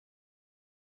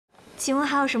请问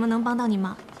还有什么能帮到你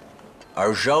吗？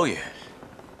二少爷，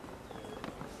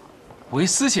维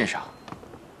斯先生，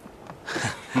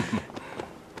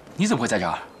你怎么会在这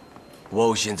儿？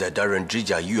我现在担任这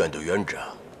家医院的院长。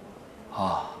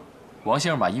哦，王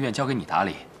先生把医院交给你打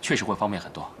理，确实会方便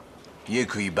很多，也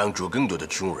可以帮助更多的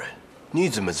穷人。你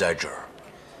怎么在这儿？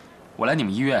我来你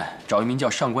们医院找一名叫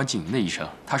上官静云的医生，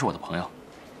他是我的朋友。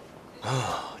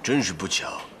啊，真是不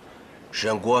巧，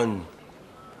上官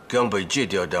刚被借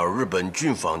调到日本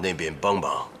军方那边帮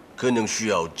忙，可能需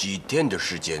要几天的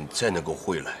时间才能够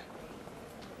回来。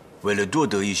为了多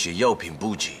得一些药品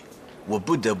补给，我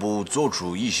不得不做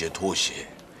出一些妥协。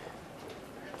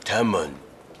他们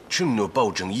承诺保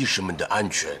证医生们的安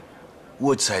全，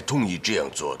我才同意这样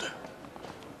做的。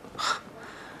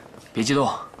别激动，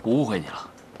我误会你了。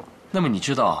那么你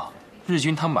知道日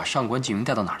军他们把上官静云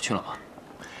带到哪儿去了吗？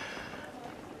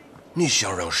你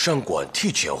想让上官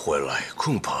提前回来，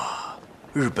恐怕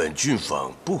日本军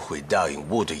方不会答应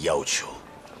我的要求。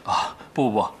啊，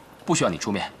不需要你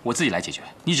出面，我自己来解决。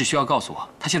你只需要告诉我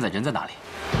他现在人在哪里。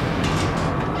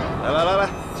来，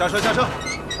下车！下车！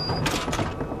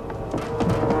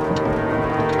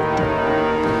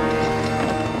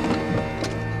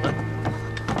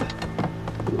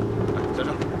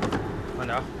慢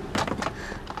点。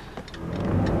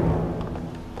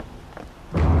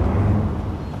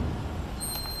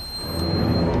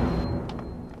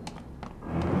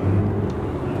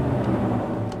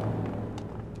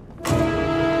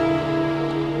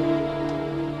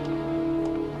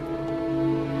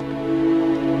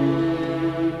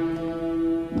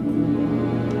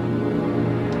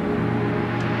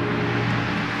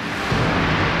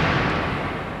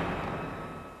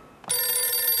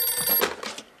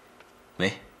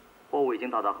喂，货物已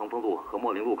经到达恒丰路和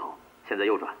莫林路口，现在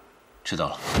右转。知道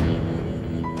了。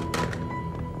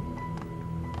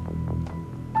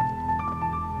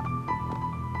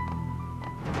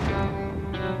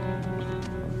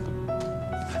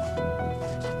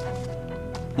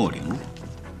莫林路，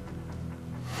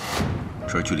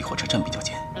这儿距离火车站比较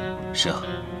近。是啊，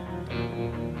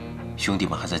兄弟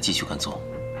们还在继续跟踪。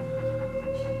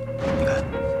你看。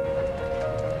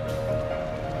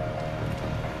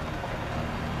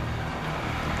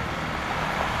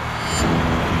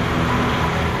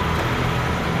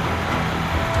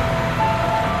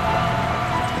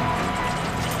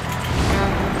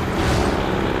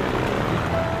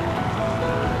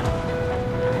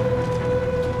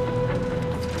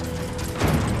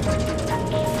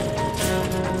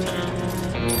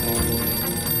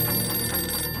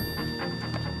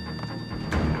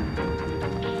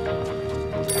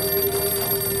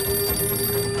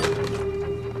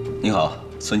你好，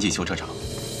村际修车厂，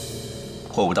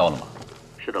货物到了吗？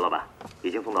是的，老板，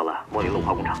已经送到了莫林路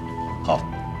化工厂。好。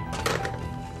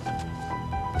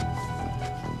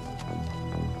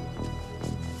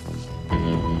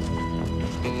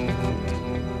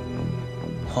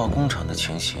化工厂的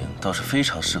情形倒是非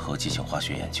常适合进行化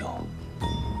学研究，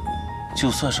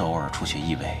就算是偶尔出现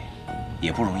异味，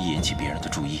也不容易引起别人的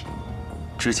注意。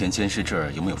之前监视这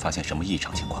儿有没有发现什么异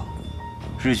常情况？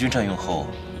日军占用后，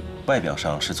外表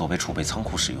上是作为储备仓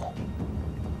库使用，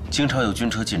经常有军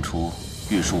车进出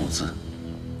运输物资，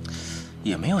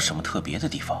也没有什么特别的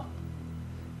地方。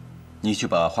你去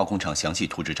把化工厂详细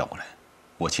图纸找过来，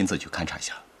我亲自去勘察一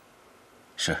下。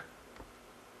是。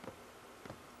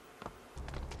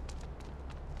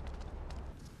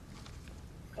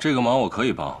这个忙我可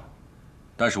以帮，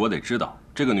但是我得知道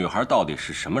这个女孩到底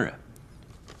是什么人。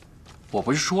我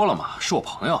不是说了吗？是我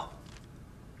朋友。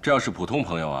这要是普通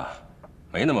朋友啊，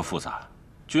没那么复杂。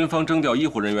军方征调医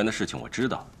护人员的事情我知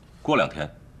道，过2天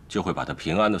就会把她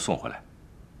平安的送回来。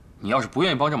你要是不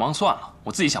愿意帮这忙，算了，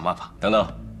我自己想办法。等等，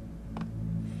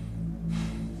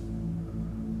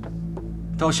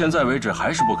到现在为止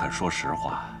还是不肯说实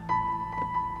话。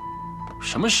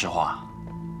什么实话？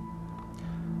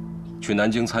去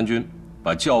南京参军，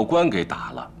把教官给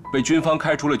打了，被军方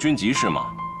开除了军籍是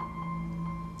吗？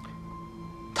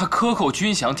他克扣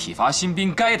军饷，体罚新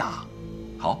兵，该打。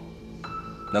好，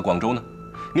那广州呢？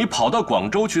你跑到广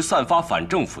州去散发反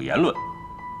政府言论，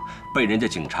被人家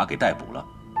警察给逮捕了。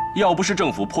要不是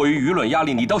政府迫于舆论压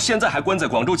力，你到现在还关在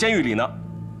广州监狱里呢。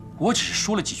我只是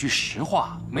说了几句实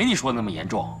话，没你说的那么严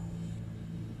重。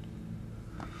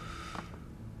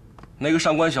那个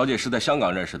上官小姐是在香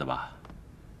港认识的吧？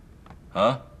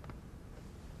啊？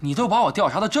你都把我调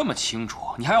查的这么清楚，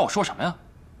你还要我说什么呀？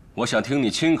我想听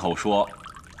你亲口说。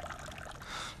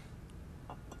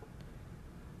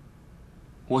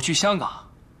我去香港，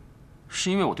是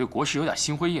因为我对国事有点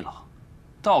心灰意冷，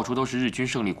到处都是日军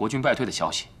胜利、国军败退的消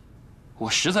息，我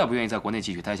实在不愿意在国内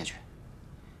继续待下去。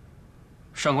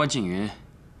上官静云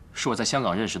是我在香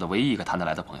港认识的唯一一个谈得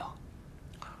来的朋友。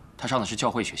他上的是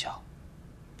教会学校，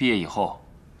毕业以后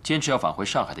坚持要返回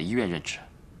上海的医院任职。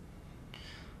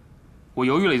我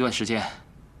犹豫了一段时间，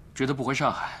觉得不回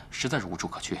上海实在是无处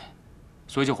可去，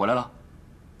所以就回来了。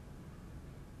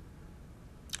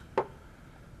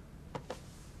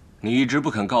你一直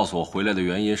不肯告诉我回来的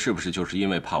原因，是不是就是因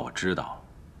为怕我知道，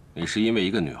你是因为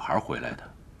一个女孩回来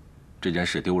的？这件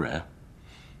事丢人。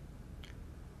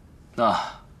那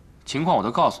情况我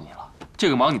都告诉你了，这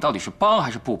个忙你到底是帮还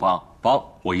是不帮？帮，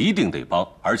我一定得帮，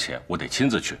而且我得亲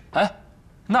自去。哎，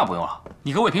那不用了，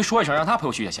你跟卫平说一声，让他陪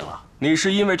我去就行了。你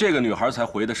是因为这个女孩才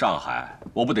回的上海，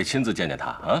我不得亲自见见她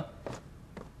啊？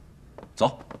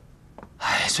走。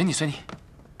哎，随你随你。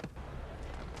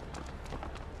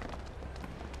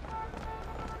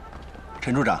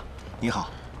陈处长，你好。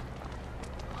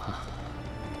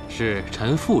是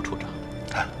陈副处长。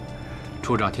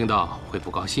处长听到会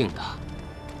不高兴的。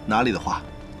哪里的话，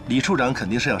李处长肯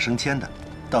定是要升迁的，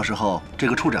到时候这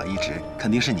个处长一职肯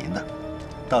定是您的，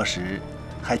到时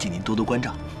还请您多多关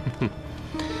照。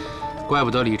怪不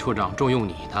得李处长重用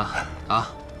你呢。啊，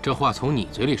这话从你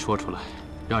嘴里说出来，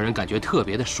让人感觉特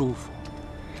别的舒服。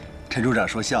陈处长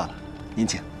说笑了，您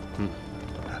请。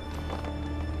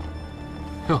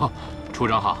哟，处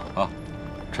长好啊，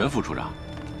陈副处长，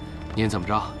您怎么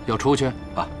着要出去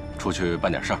啊？出去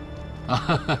办点事儿。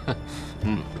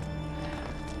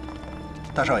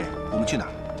大少爷，我们去哪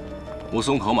儿？吴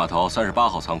淞口码头38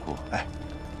号仓库。哎。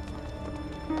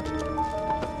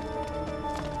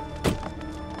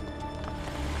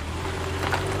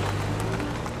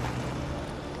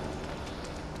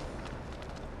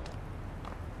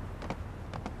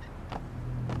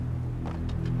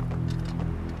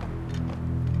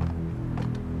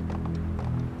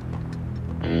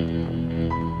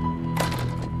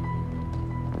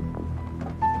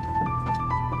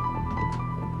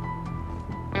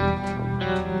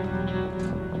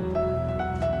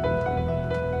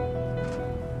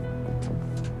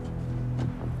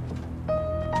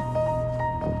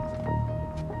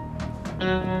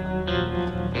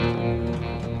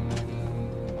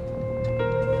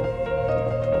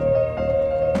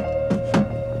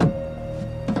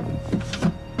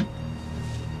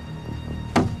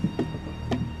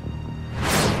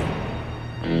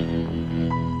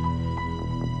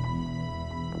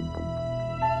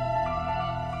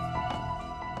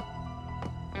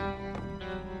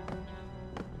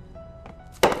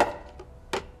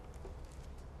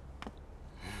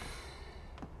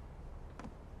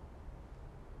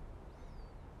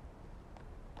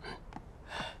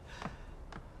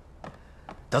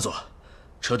大佐，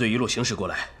车队一路行驶过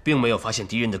来，并没有发现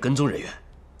敌人的跟踪人员，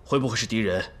会不会是敌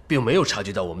人并没有察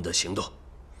觉到我们的行动？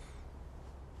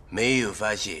没有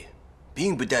发现，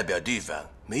并不代表对方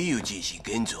没有进行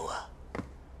跟踪啊。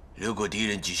如果敌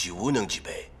人继续无能之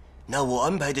辈，那我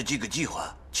安排的这个计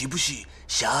划岂不是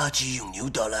杀鸡用牛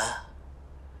刀了？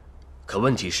可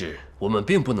问题是，我们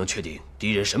并不能确定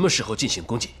敌人什么时候进行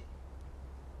攻击。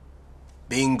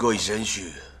兵贵神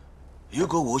虚，如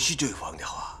果我是对方的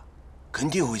话，肯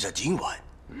定会在今晚，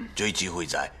最迟会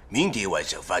在明天晚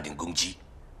上发动攻击。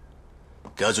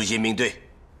告诉宪兵队，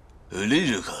无论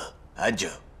如何，按照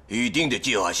预定的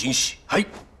计划行事。係。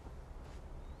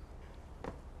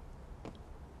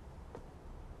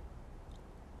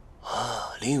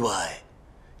另外，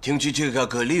听取这个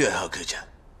克利尔号科长，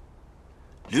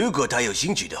如果他有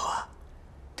兴趣的话，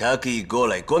他可以过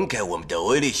来观看我们的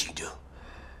围猎行动。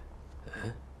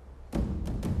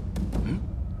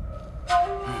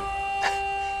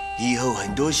以后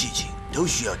很多事情都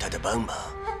需要他的帮忙，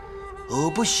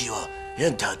我不希望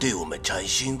让他对我们产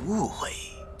生误会。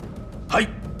係，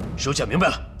属下明白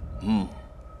了。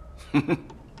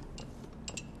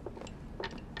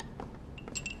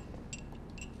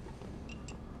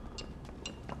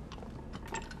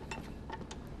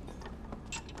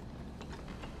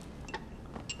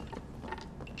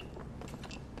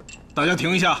大家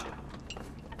停一下，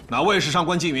哪位是上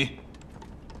官静云？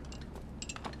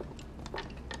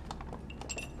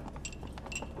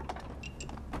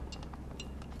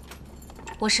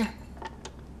我是。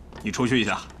你出去一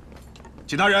下，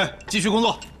其他人继续工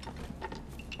作。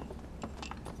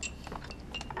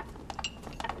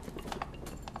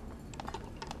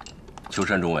秋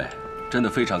山中尉，真的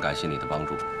非常感谢你的帮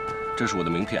助，这是我的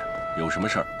名片，有什么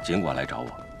事儿尽管来找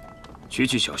我。区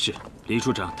区小事，李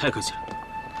处长太客气了。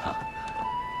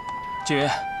静云，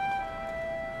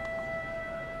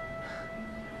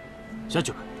下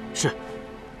去吧。是。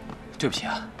对不起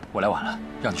啊，我来晚了，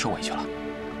让你受委屈了。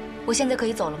我现在可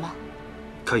以走了吗？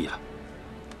可以了。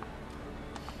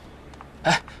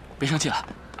哎，别生气了，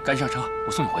赶紧上车，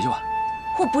我送你回去吧。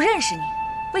我不认识你，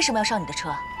为什么要上你的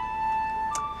车？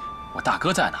我大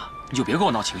哥在呢，你就别跟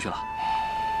我闹情绪了。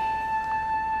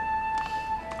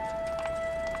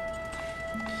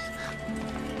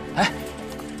哎，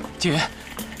静云，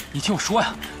你听我说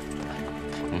呀。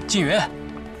静云，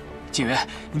静云，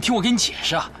你听我给你解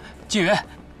释啊。静云，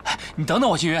哎，你等等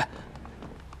我，静云。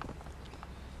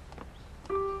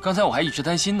刚才我还一直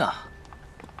担心呢。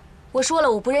我说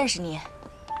了，我不认识你。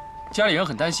家里人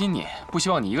很担心你，不希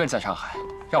望你一个人在上海，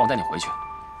让我带你回去。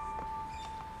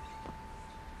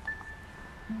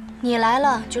你来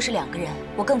了就是2个人，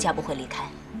我更加不会离开。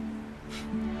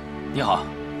你好，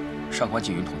上官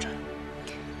静云同志。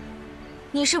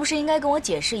你是不是应该跟我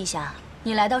解释一下，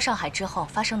你来到上海之后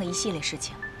发生的一系列事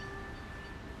情？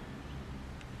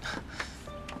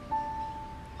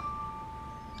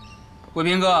卫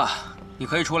兵哥，你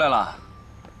可以出来了。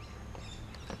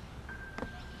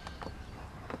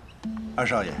二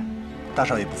少爷，大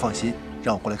少爷不放心，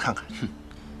让我过来看看。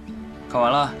看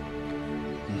完了，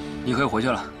你可以回去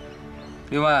了。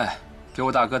另外，给我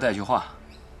大哥带句话。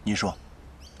您说。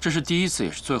这是第一次，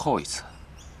也是最后一次。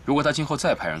如果他今后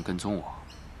再派人跟踪我，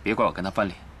别怪我跟他翻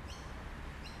脸。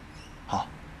好，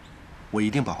我一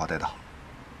定把话带到。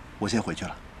我先回去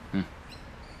了。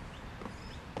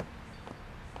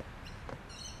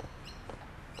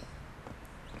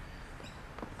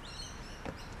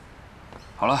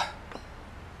好了，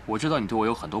我知道你对我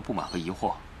有很多不满和疑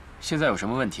惑，现在有什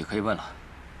么问题可以问了。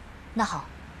那好，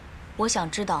我想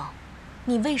知道，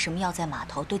你为什么要在码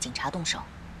头对警察动手？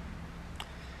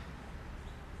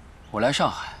我来上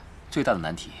海最大的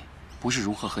难题，不是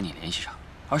如何和你联系上，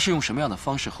而是用什么样的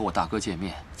方式和我大哥见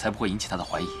面，才不会引起他的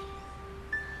怀疑。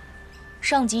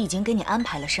上级已经给你安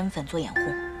排了身份做掩护。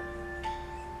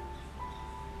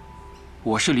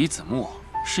我是李梓牧，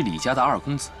是李家的2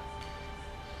公子。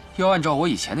要按照我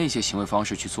以前的一些行为方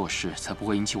式去做事，才不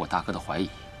会引起我大哥的怀疑。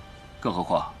更何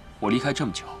况我离开这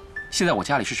么久，现在我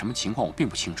家里是什么情况，我并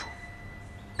不清楚。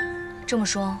这么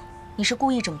说，你是故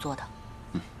意这么做的？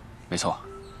没错。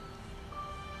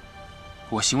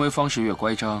我行为方式越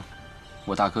乖张，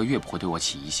我大哥越不会对我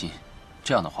起疑心。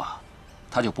这样的话，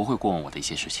他就不会过问我的一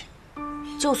些事情。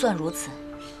就算如此，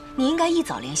你应该一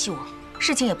早联系我，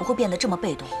事情也不会变得这么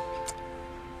被动。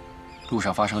路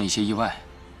上发生了一些意外，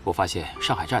我发现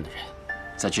上海站的人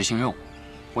在执行任务，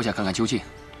我想看看究竟。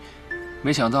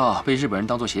没想到被日本人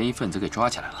当作嫌疑分子给抓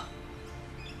起来了。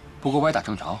不过歪打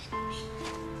正着，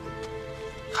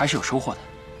还是有收获的。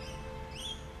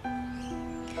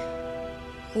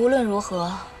无论如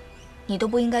何，你都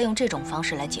不应该用这种方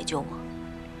式来解救我，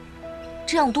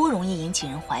这样多容易引起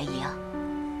人怀疑啊！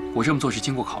我这么做是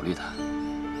经过考虑的。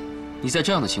你在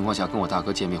这样的情况下跟我大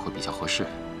哥见面会比较合适，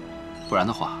不然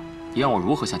的话，你让我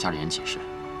如何向家里人解释？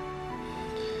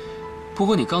不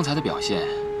过你刚才的表现，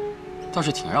倒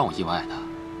是挺让我意外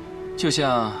的，就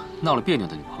像闹了别扭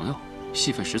的女朋友，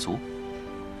戏份十足。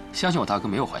相信我大哥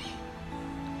没有怀疑。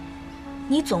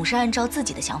你总是按照自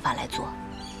己的想法来做。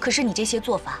可是你这些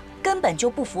做法根本就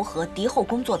不符合敌后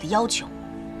工作的要求。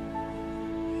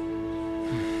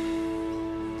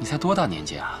你才多大年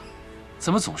纪啊？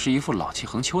怎么总是一副老气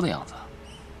横秋的样子？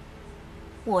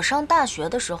我上大学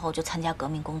的时候就参加革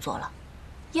命工作了，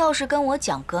要是跟我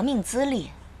讲革命资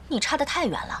历，你差得太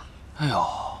远了。哎呦，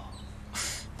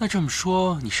那这么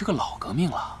说你是个老革命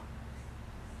了？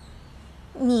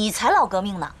你才老革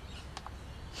命呢！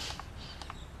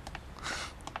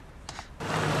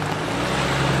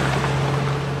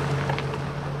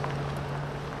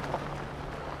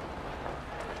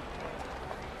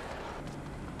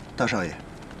大少爷，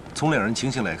从2人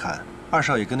情形来看，二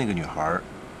少爷跟那个女孩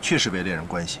确实为恋人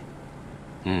关系。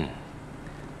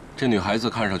这女孩子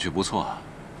看上去不错，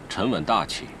沉稳大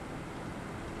气。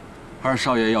二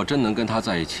少爷要真能跟她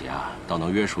在一起啊，倒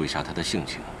能约束一下她的性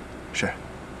情。是。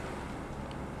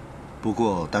不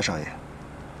过大少爷，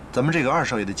咱们这个二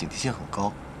少爷的警惕性很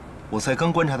高，我才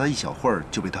刚观察他一小会儿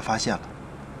就被他发现了。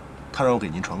他让我给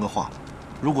您传个话，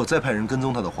如果再派人跟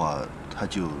踪他的话，他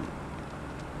就……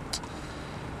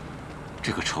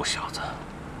这个臭小子，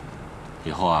以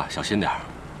后啊小心点儿。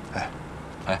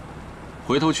哎，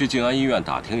回头去静安医院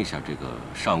打听一下这个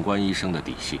上官医生的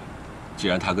底细。既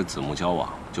然他跟梓牧交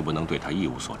往，就不能对他一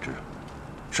无所知。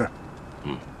是。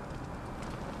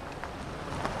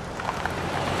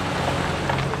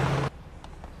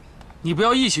你不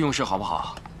要意气用事好不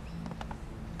好？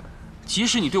即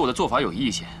使你对我的做法有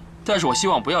意见，但是我希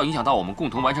望不要影响到我们共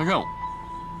同完成任务。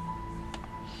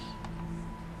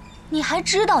你还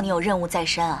知道你有任务在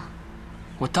身啊？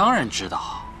我当然知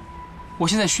道，我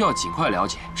现在需要尽快了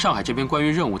解上海这边关于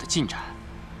任务的进展。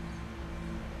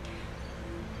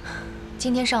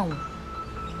今天上午，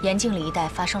延庆里一带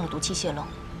发生了毒气泄漏。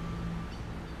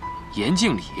延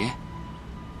庆里？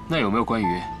那有没有关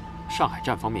于上海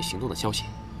站方面行动的消息。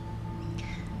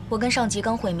我跟上级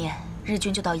刚会面，日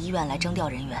军就到医院来征调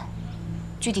人员，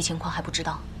具体情况还不知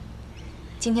道。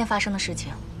今天发生的事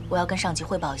情，我要跟上级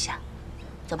汇报一下。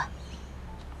走吧。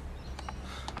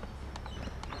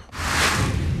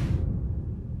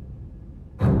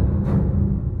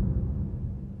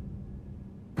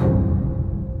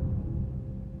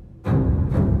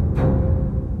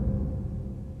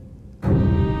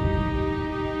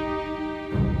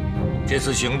这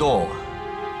次行动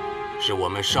是我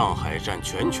们上海站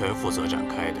全权负责展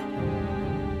开的。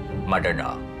马站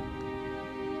长，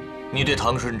你对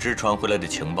唐顺之传回来的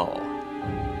情报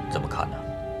怎么看呢？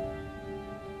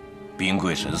兵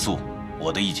贵神速，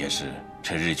我的意见是，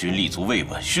趁日军立足未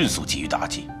稳，迅速给予打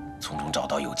击，从中找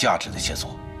到有价值的线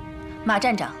索。马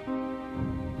站长，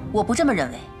我不这么认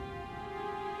为。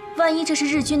万一这是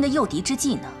日军的诱敌之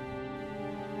计呢？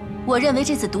我认为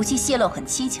这次毒气泄露很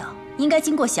蹊跷，应该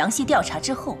经过详细调查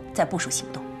之后再部署行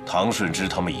动。唐顺之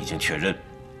他们已经确认，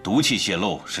毒气泄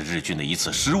漏是日军的一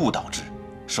次失误导致，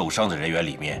受伤的人员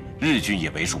里面，日军也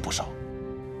为数不少。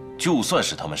就算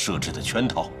是他们设置的圈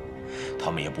套，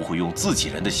他们也不会用自己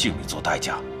人的性命做代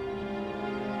价。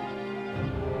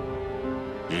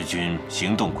日军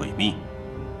行动诡秘，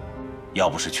要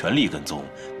不是全力跟踪，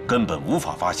根本无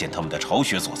法发现他们的巢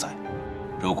穴所在。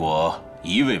如果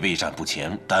一味畏战不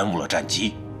前，耽误了战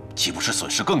机，岂不是损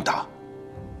失更大？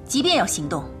即便要行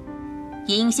动，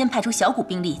也应先派出小股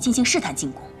兵力进行试探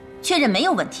进攻，确认没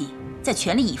有问题，再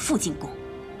全力以赴进攻。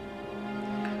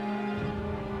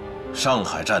上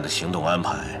海站的行动安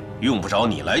排，用不着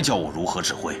你来教我如何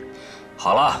指挥。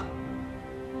好了，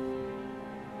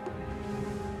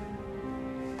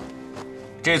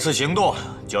这次行动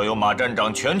交由马站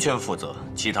长全权负责，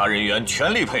其他人员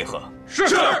全力配合。是。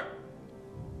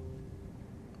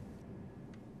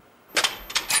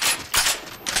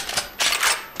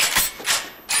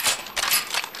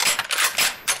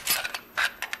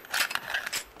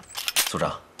组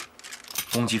长，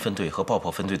攻击分队和爆破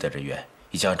分队的人员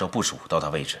已经按照部署到达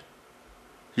位置。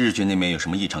日军那边有什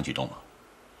么异常举动吗？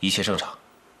一切正常，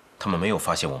他们没有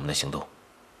发现我们的行动。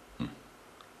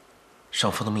上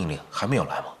峰的命令还没有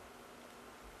来吗？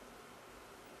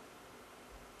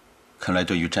看来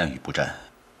对于战与不战，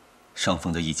上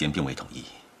峰的意见并未统一。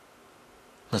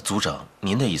那组长，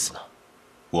您的意思呢？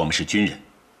我们是军人，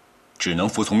只能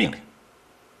服从命令。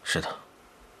是的，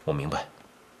我明白。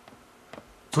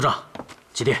组长，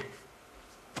几点？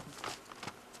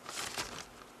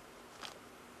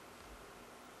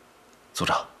组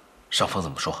长，上峰怎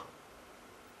么说？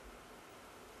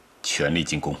全力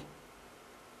进攻，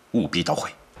务必到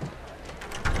会。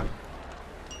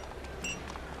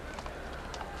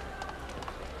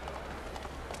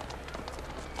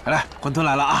来，馄饨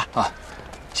来了啊！啊，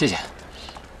谢谢。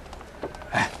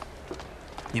哎，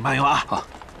你慢用啊！好。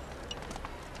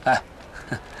哎。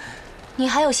你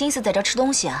还有心思在这吃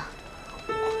东西啊？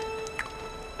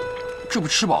这不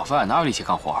吃饱饭哪有力气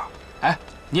干活？哎，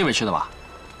你也没吃的吧？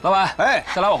老板，哎，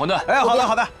再来碗馄饨。哎，好的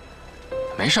好的。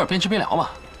没事，边吃边聊嘛。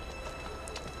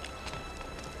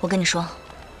我跟你说，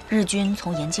日军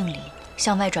从盐镜里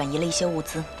向外转移了一些物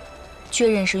资，确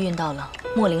认是运到了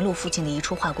莫林路附近的一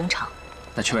处化工厂。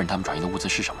那确认他们转移的物资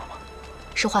是什么吗？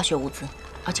是化学物资，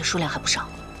而且数量还不少。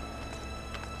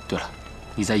对了。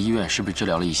你在医院是不是治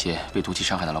疗了一些被毒气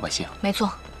伤害的老百姓？没错，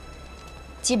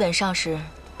基本上是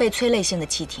被催泪性的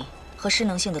气体和失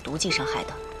能性的毒剂伤害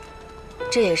的。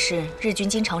这也是日军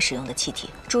经常使用的气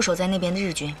体。驻守在那边的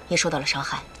日军也受到了伤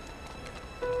害。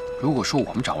如果说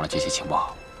我们掌握了这些情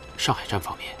报，上海站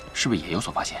方面是不是也有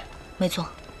所发现？没错，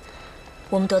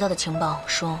我们得到的情报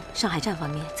说，上海站方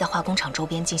面在化工厂周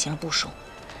边进行了部署。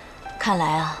看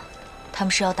来啊，他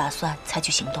们是要打算采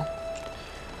取行动。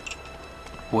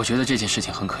我觉得这件事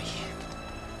情很可疑。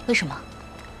为什么？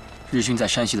日军在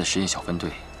山西的实验小分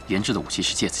队研制的武器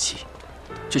是芥子气，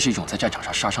这是一种在战场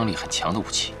上杀伤力很强的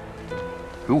武器。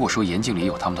如果说盐镜里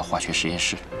有他们的化学实验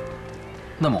室，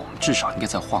那么我们至少应该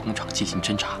在化工厂进行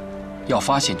侦查，要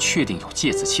发现确定有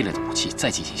芥子气类的武器，再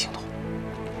进行行动。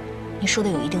你说的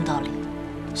有一定道理。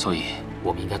所以，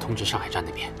我们应该通知上海站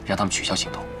那边，让他们取消行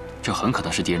动。这很可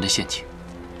能是敌人的陷阱。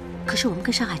可是我们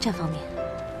跟上海站方面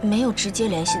没有直接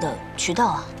联系的渠道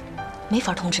啊，没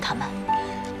法通知他们。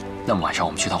那么晚上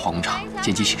我们去趟化工厂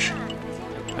见机行事。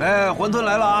哎，馄饨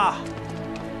来了啊！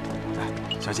哎，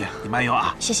小姐，你慢用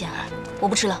啊。谢谢，我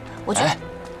不吃了，我去。哎，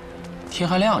天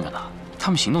还亮着呢，他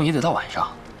们行动也得到晚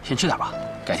上，先吃点吧。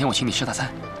改天我请你吃大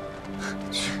餐。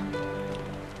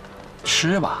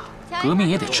吃吧，革命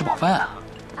也得吃饱饭啊。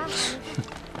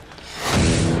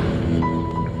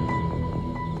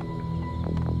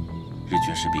日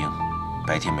军士兵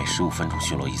白天每15分钟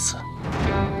巡逻一次，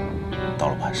到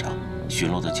了晚上，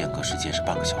巡逻的间隔时间是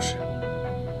半个小时。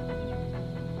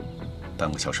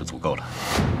半个小时足够了。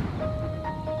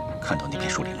看到那片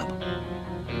树林了吗？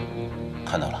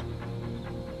看到了。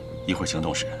一会儿行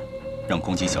动时，让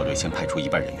攻击小队先派出1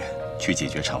半人员去解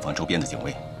决厂房周边的警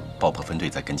卫，爆破分队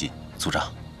再跟进。组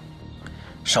长，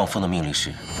上峰的命令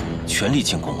是全力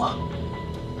进攻啊。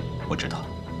我知道，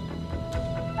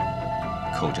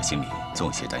可我这心里总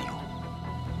有些担忧，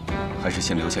还是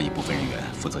先留下一部分人员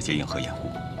负责接应和掩护，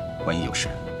万一有事，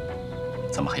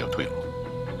咱们还有退路。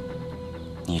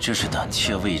你这是胆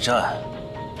怯未战。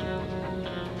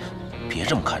别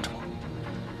这么看着我，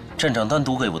站长单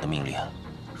独给我的命令，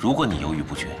如果你犹豫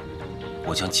不决，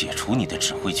我将解除你的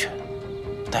指挥权，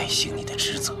代行你的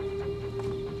职责。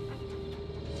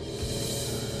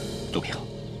陆平，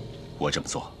我这么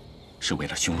做是为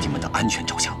了兄弟们的安全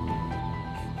着想。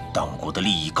党国的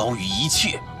利益高于一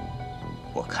切。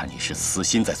我看你是私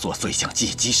心在作祟，想借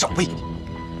机上位。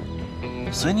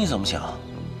随你怎么想。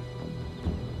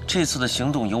这次的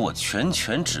行动由我全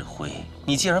权指挥，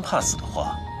你既然怕死的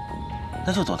话，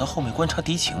那就躲到后面观察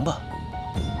敌情吧。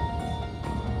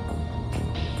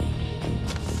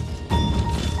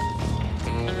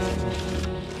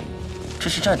这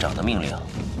是站长的命令，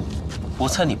我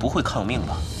猜你不会抗命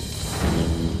吧？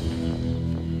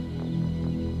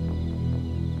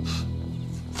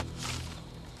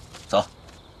走。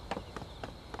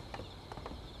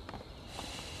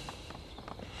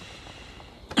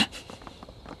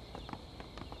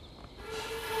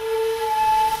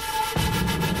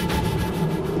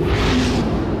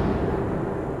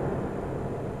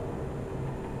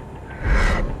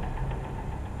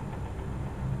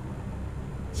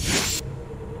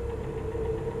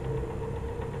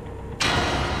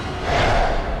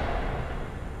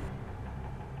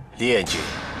烈军，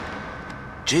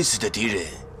这次的敌人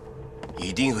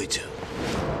一定会从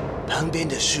旁边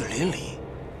的树林里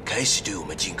开始对我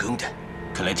们进攻的。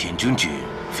看来田中君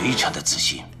非常的自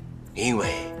信，因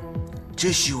为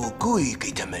这是我故意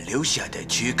给他们留下的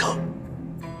缺口，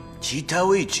其他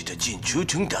位置的进出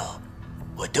通道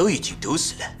我都已经堵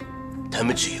死了，他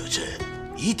们只有这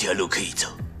一条路可以走。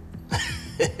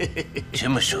这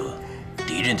么说，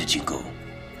敌人的进攻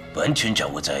完全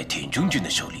掌握在田中君的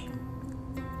手里。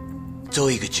作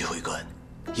为一个指挥官，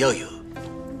要有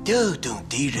调动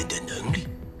敌人的能力。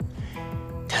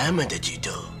他们的举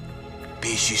动必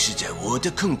须是在我的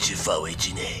控制范围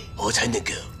之内，我才能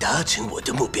够达成我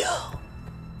的目标。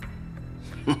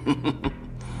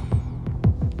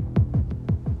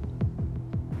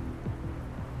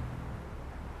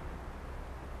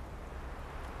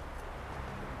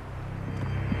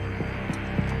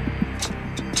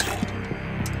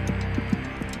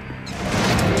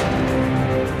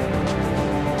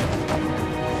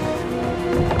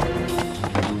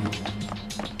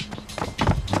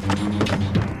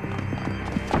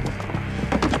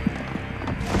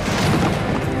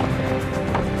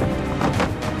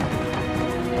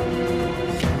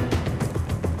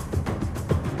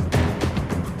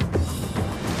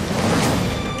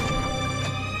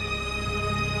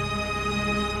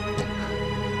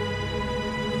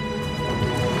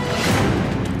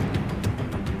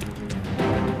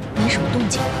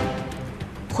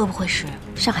会不会是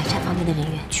上海站方面的人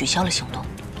员取消了行动？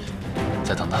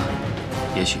再等等，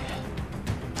也许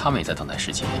他们也在等待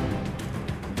时机。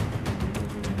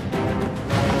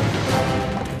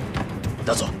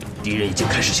大佐，敌人已经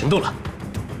开始行动了。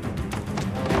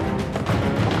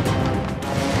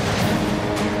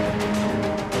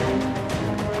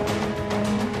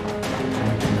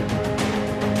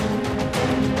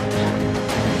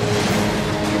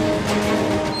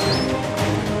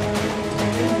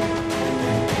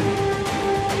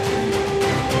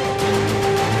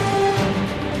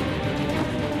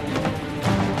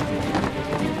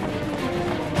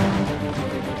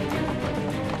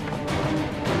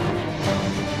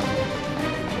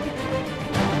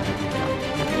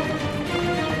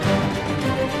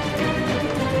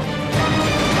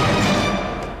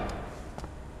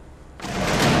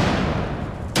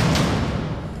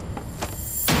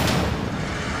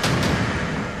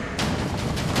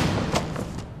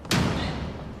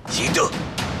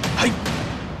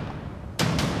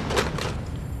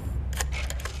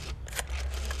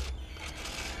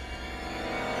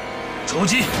冲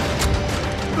击！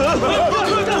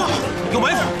有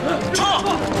埋伏！撤！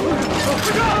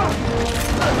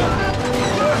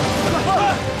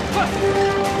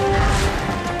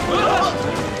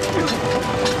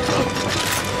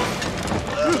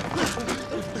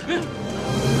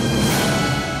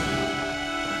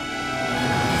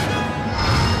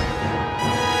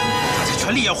大家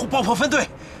全力掩护爆破分队，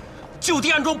就地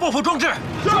安装爆破装置，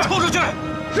冲出去！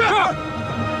是。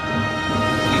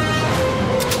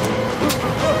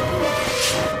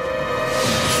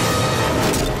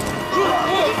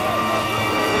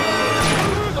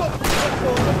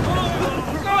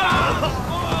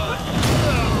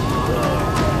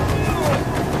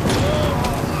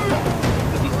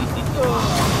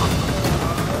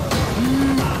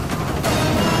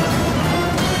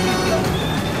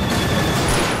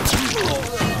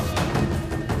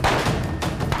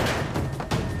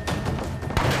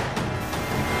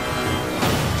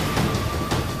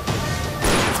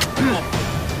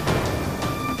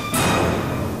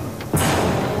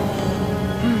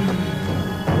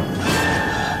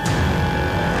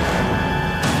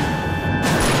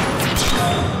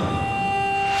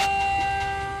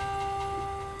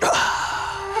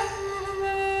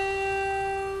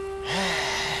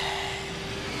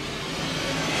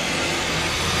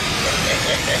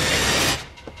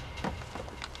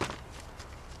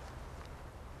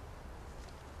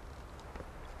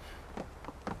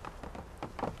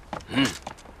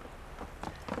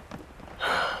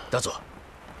大佐。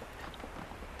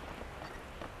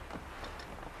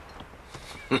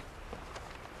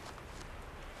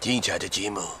精彩的节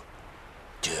目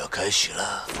就要开始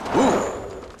了。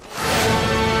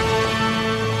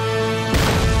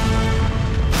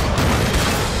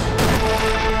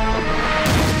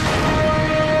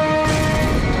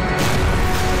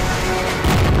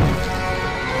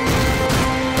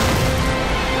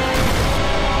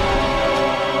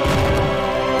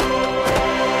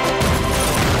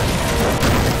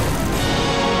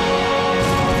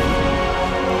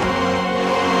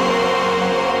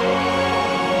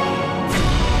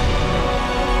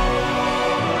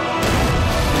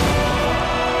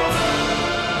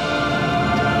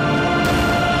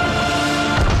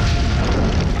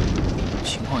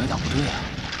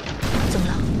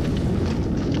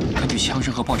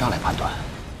爆炸来判断，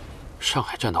上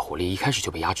海站的火力一开始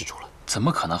就被压制住了，怎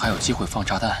么可能还有机会放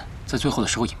炸弹，在最后的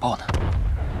时候引爆呢？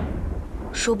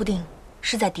说不定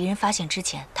是在敌人发现之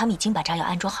前，他们已经把炸药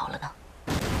安装好了呢。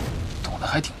懂得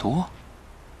还挺多。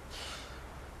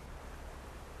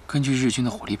根据日军的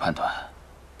火力判断，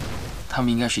他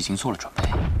们应该是已经做了准备，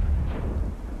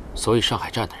所以上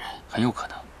海站的人很有可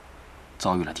能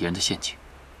遭遇了敌人的陷阱。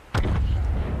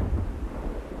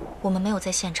我们没有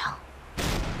在现场。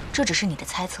这只是你的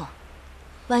猜测，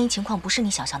万一情况不是你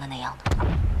想象的那样呢？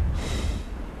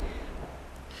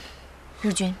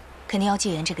日军肯定要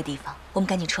戒严这个地方，我们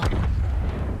赶紧撤。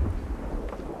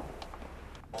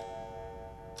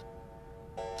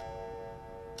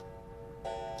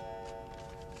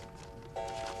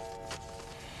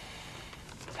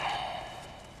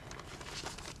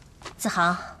子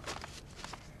航，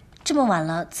这么晚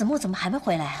了，子木怎么还没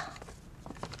回来啊？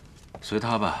随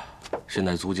他吧，现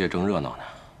在租界正热闹呢。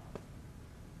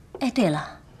哎，对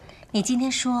了，你今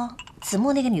天说子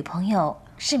木那个女朋友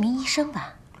是名医生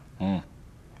吧？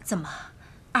怎么，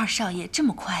二少爷这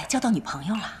么快交到女朋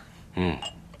友了？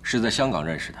是在香港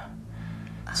认识的。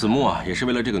子木啊，也是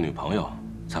为了这个女朋友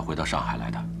才回到上海来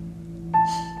的。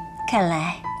看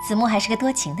来子木还是个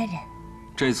多情的人。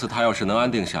这次他要是能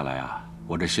安定下来啊，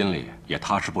我这心里也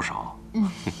踏实不少。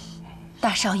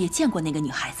大少爷见过那个女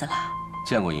孩子了？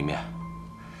见过一面，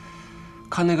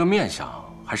看那个面相。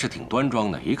还是挺端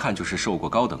庄的，一看就是受过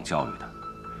高等教育的。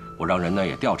我让人呢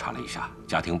也调查了一下，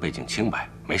家庭背景清白，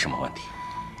没什么问题。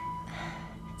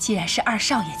既然是二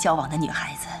少爷交往的女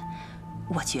孩子，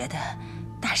我觉得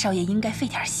大少爷应该费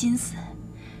点心思。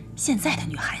现在的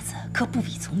女孩子可不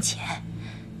比从前，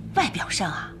外表上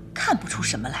啊看不出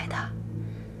什么来的。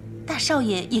大少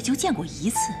爷也就见过一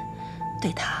次，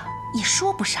对她也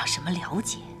说不上什么了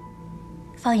解。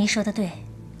方姨说的对，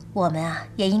我们啊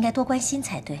也应该多关心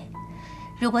才对。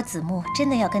如果子木真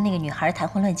的要跟那个女孩谈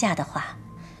婚论嫁的话，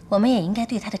我们也应该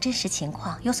对她的真实情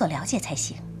况有所了解才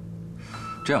行。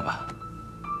这样吧，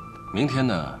明天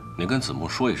呢，你跟子木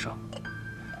说一声，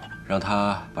让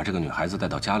她把这个女孩子带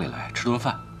到家里来吃顿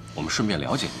饭，我们顺便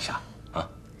了解一下啊。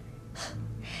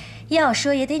要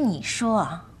说也得你说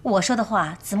啊，我说的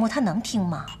话，子木她能听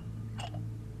吗？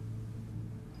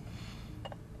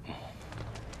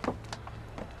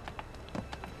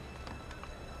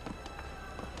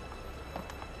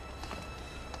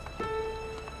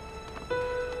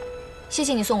谢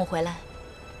谢你送我回来。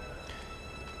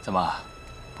怎么，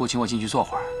不请我进去坐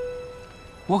会儿？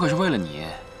我可是为了你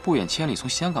不远千里从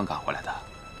香港赶回来的。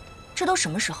这都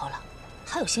什么时候了，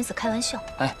还有心思开玩笑？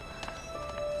哎，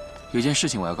有件事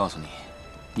情我要告诉你，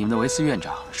你们的维斯院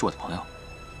长是我的朋友。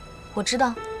我知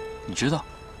道。你知道？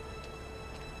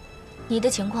你的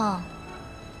情况，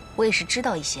我也是知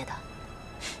道一些的。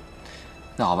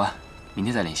那好吧，明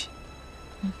天再联系。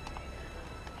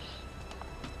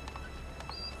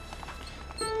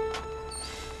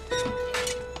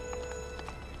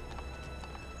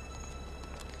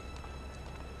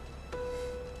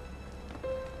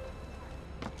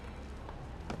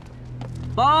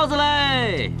包子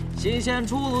嘞，新鲜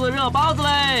出炉的热包子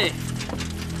嘞，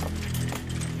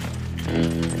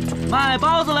卖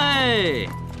包子嘞。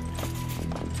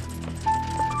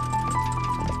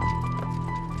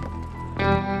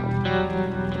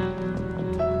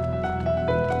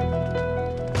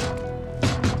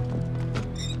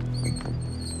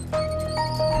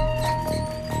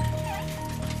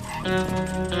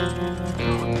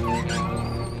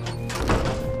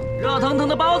热腾腾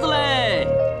的包子嘞。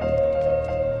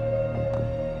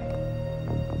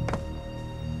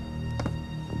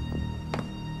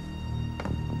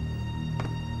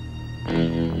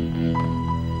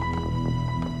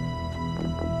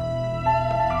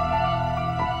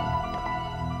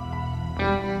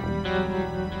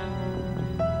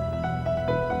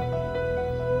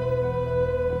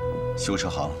修车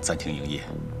行暂停营业。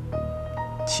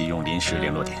启用临时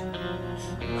联络点。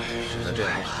那这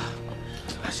样吧，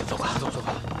走吧，走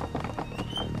吧。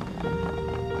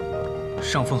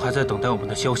上峰还在等待我们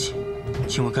的消息，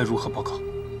请问该如何报告？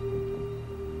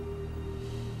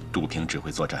杜平指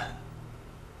挥作战，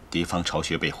敌方巢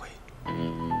穴被毁，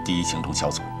第一行动小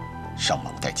组上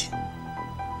忙殆尽。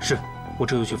是，我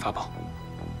这就去发报。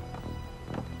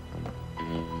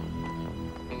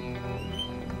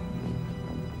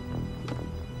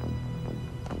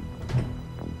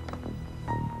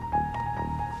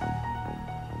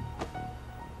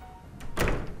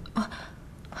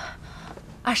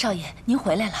二少爷，您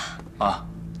回来了啊！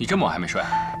你这么晚还没睡？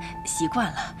习惯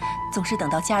了，总是等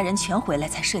到家人全回来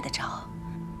才睡得着。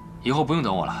以后不用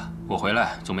等我了，我回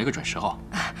来总没个准时候。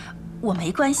我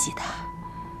没关系的。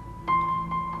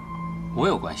我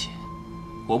有关系，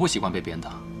我不习惯被鞭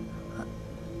打。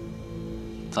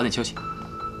早点休息。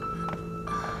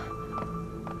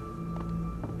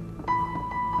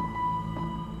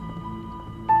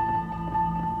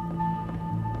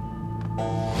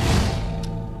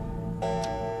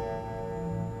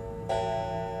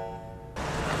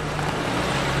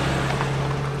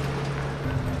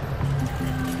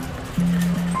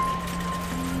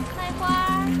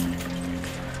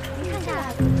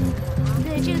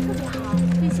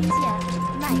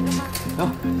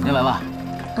您来了。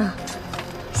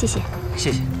谢谢。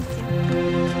谢谢。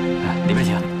来，里面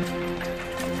请。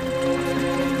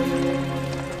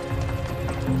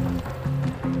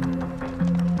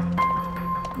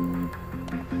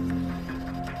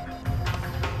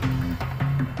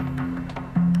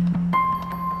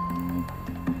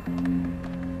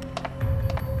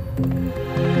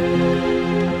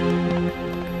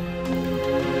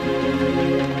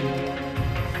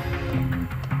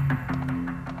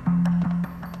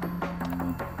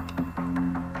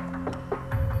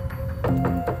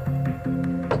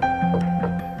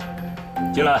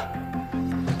进来。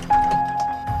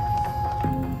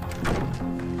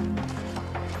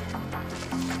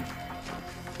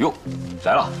哟，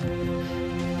来了。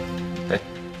哎，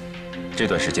这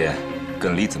段时间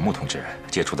跟李子木同志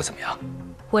接触的怎么样？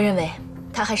我认为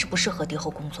他还是不适合敌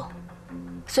后工作。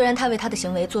虽然他为他的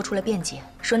行为做出了辩解，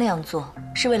说那样做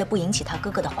是为了不引起他哥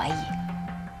哥的怀疑，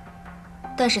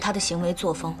但是他的行为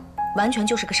作风完全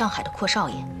就是个上海的阔少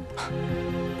爷。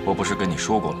我不是跟你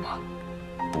说过了吗？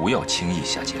不要轻易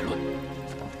下结论。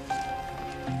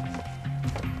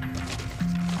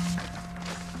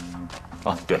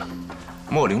哦，对了，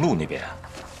莫陵路那边，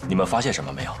你们发现什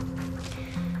么没有？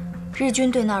日军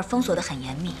对那儿封锁得很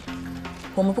严密，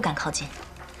我们不敢靠近。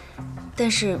但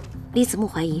是李子木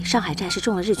怀疑上海站是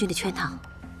中了日军的圈套。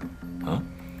嗯？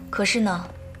可是呢，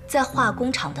在化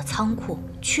工厂的仓库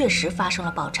确实发生了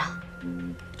爆炸，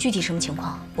具体什么情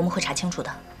况我们会查清楚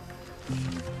的。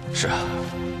是啊，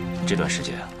这段时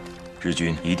间，日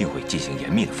军一定会进行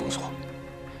严密的封锁，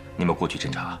你们过去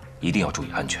侦查一定要注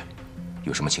意安全，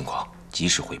有什么情况及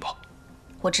时汇报。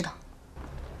我知道。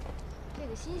这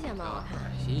个新鲜吗？我看。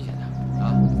新鲜的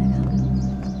啊。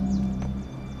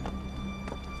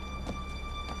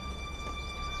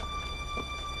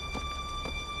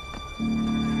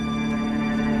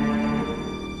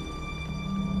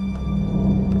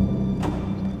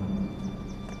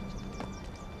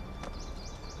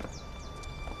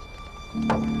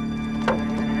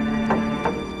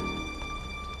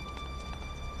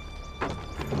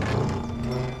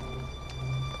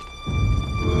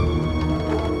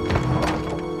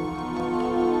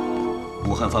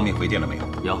武汉方面回电了没有？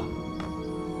有。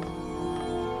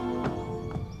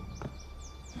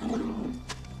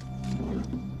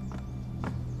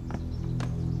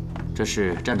这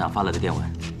是站长发来的电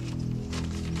文。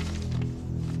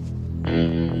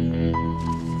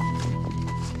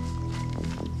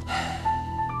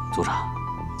组长，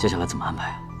接下来怎么安排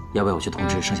啊？要不要我去通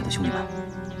知剩下的兄弟们？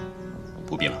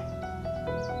不必了，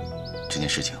这件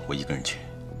事情我一个人去，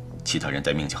其他人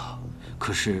待命就好。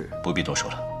可是不必多说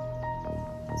了，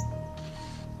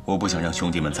我不想让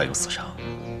兄弟们再有死伤。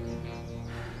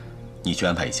你去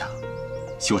安排一下，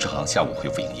修车行下午恢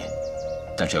复营业，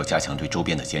但是要加强对周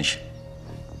边的监视。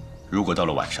如果到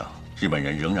了晚上，日本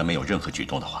人仍然没有任何举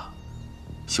动的话，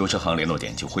修车行联络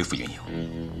点就恢复运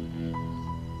营。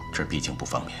这毕竟不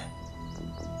方便。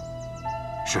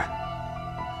是。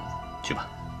去吧。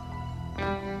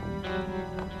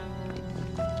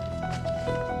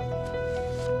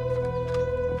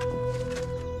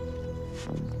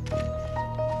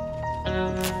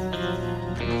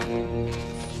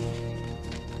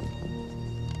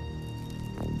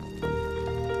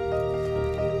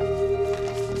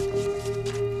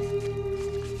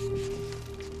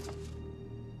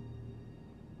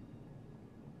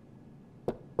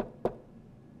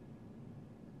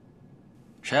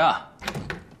谁啊？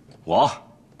我。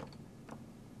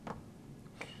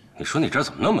你说你这儿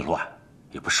怎么那么乱，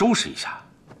也不收拾一下？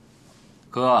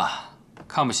哥，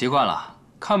看不习惯了，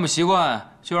看不习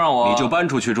惯就让我……你就搬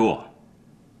出去住。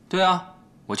对啊，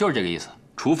我就是这个意思。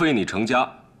除非你成家，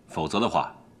否则的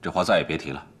话，这话再也别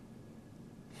提了。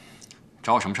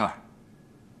找我什么事儿？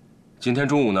今天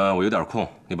中午呢，我有点空，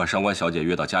你把上官小姐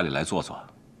约到家里来坐坐。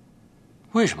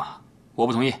为什么？我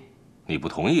不同意。你不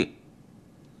同意？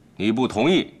你不同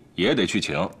意也得去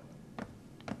请。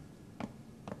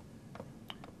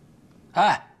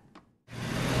哎，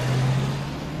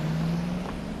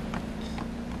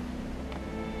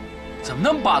怎么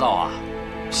那么霸道啊？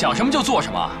想什么就做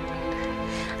什么。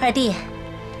二弟，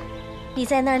你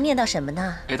在那儿念叨什么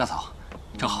呢？哎，大嫂，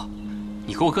正好，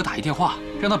你给我哥打一电话，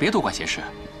让他别多管闲事，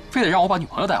非得让我把女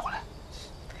朋友带回来。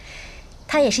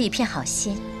他也是一片好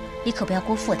心，你可不要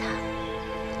辜负他。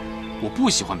我不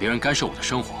喜欢别人干涉我的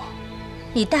生活。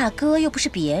你大哥又不是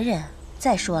别人，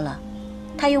再说了，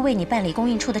他又为你办理供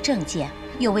应处的证件，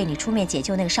又为你出面解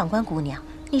救那个上官姑娘，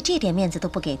你这点面子都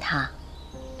不给他。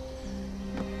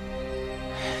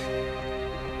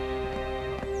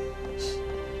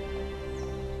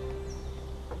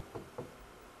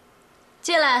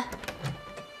进来。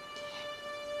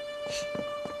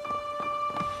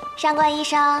上官医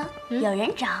生，有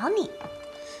人找你。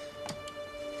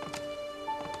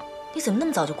你怎么那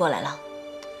么早就过来了？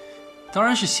当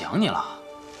然是想你了。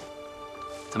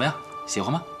怎么样，喜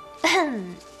欢吗？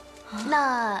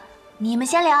那你们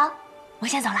先聊，我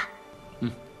先走了。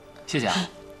嗯，谢谢啊。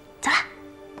走了。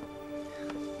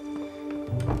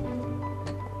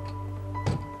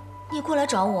你过来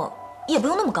找我，也不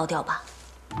用那么高调吧？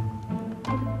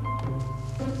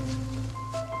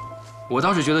我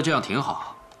倒是觉得这样挺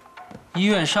好。医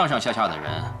院上上下下的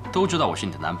人都知道我是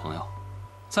你的男朋友，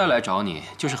再来找你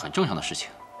就是很正常的事情，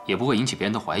也不会引起别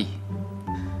人的怀疑。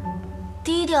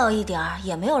低调一点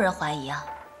也没有人怀疑啊。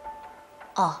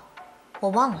哦，我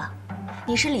忘了，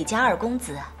你是李家二公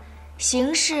子，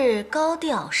行事高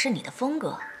调是你的风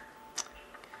格。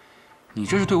你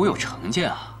这是对我有成见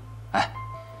啊！哎，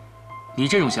你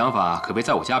这种想法可别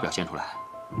在我家表现出来。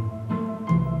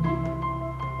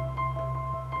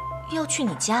要去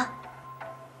你家？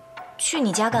去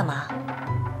你家干嘛？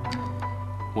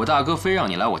我大哥非让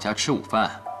你来我家吃午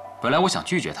饭，本来我想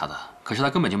拒绝他的，可是他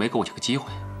根本就没给我这个机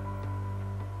会。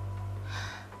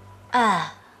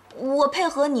哎，我配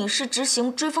合你是执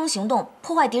行追风行动，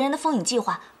破坏敌人的封印计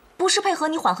划，不是配合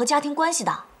你缓和家庭关系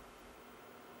的。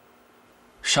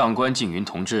上官静云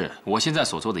同志，我现在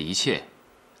所做的一切，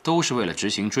都是为了执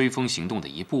行追风行动的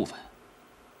一部分。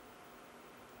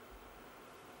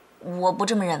我不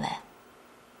这么认为。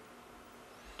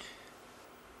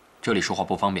这里说话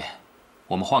不方便，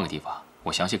我们换个地方，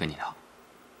我详细跟你聊。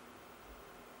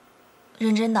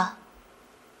认真的？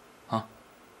啊。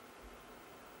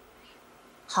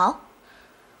好，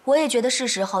我也觉得是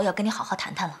时候要跟你好好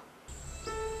谈谈了。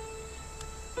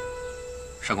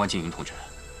上官静云同志，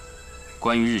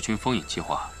关于日军封印计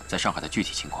划在上海的具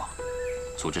体情况，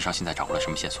组织上现在掌握了什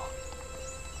么线索？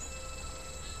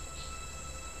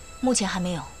目前还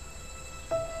没有。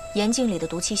盐井里的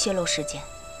毒气泄漏事件，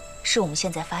是我们现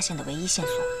在发现的唯一线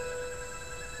索。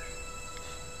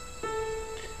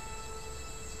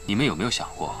你们有没有想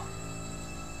过，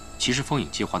其实封印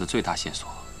计划的最大线索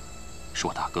是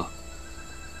我大哥。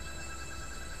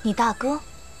你大哥？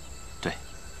对，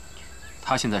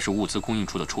他现在是物资供应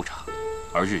处的处长，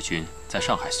而日军在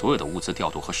上海所有的物资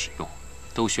调度和使用，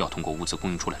都需要通过物资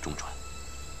供应处来中转。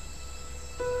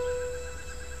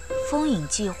封印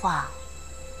计划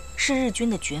是日军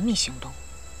的绝密行动，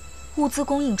物资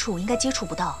供应处应该接触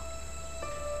不到。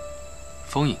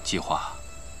封印计划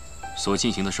所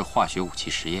进行的是化学武器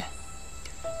实验，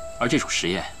而这种实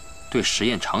验对实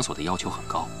验场所的要求很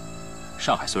高。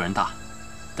上海虽然大，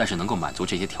但是能够满足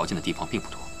这些条件的地方并不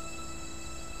多。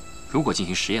如果进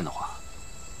行实验的话，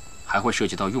还会涉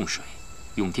及到用水、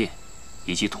用电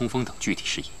以及通风等具体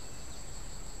事宜。